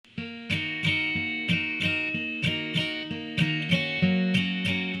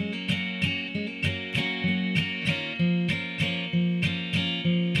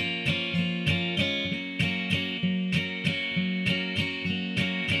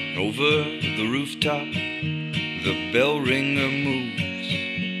Over the rooftop, the bell ringer moves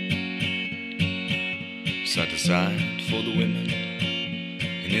side to side for the women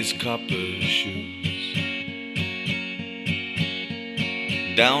in his copper shoes.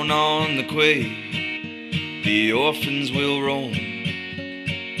 Down on the quay, the orphans will roam,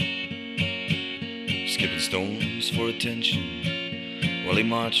 skipping stones for attention while he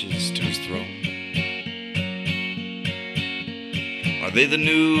marches to his throne. Are they the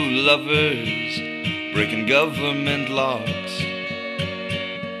new lovers breaking government laws,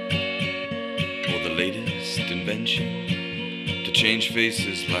 or the latest invention to change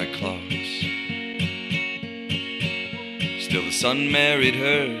faces like clocks? Still the sun married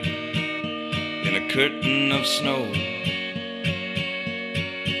her in a curtain of snow.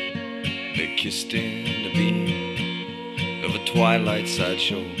 They kissed in the beam of a twilight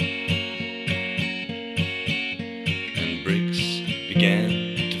sideshow, and bricks began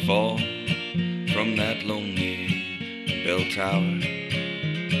to fall from that lonely bell tower.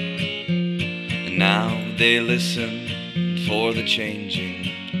 And now they listen for the changing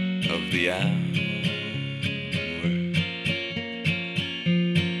of the hour.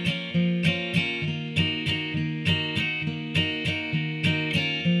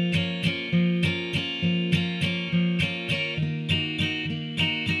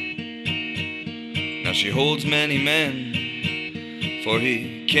 Now she holds many men, for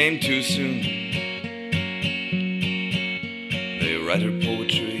he came too soon. They write her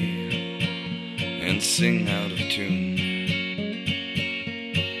poetry and sing out of tune.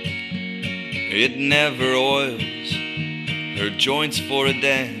 It never oils her joints for a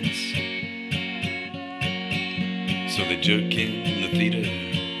dance, so they jerk in the theater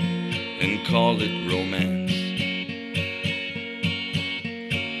and call it romance.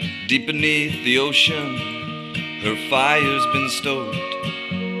 Deep beneath the ocean, her fire's been stoked,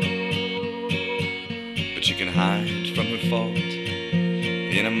 but she can hide from her fault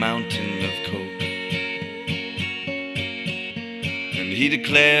in a mountain of coke. And he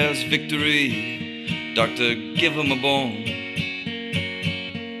declares victory, doctor, give him a bone.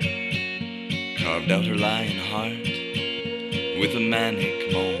 Carved out her lying heart with a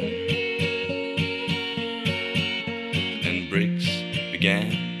manic moan. And bricks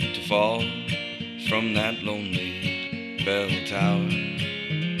began to fall from that lonely bell tower.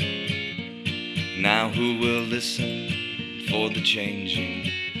 Now who will listen for the changing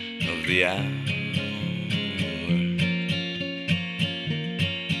of the hour?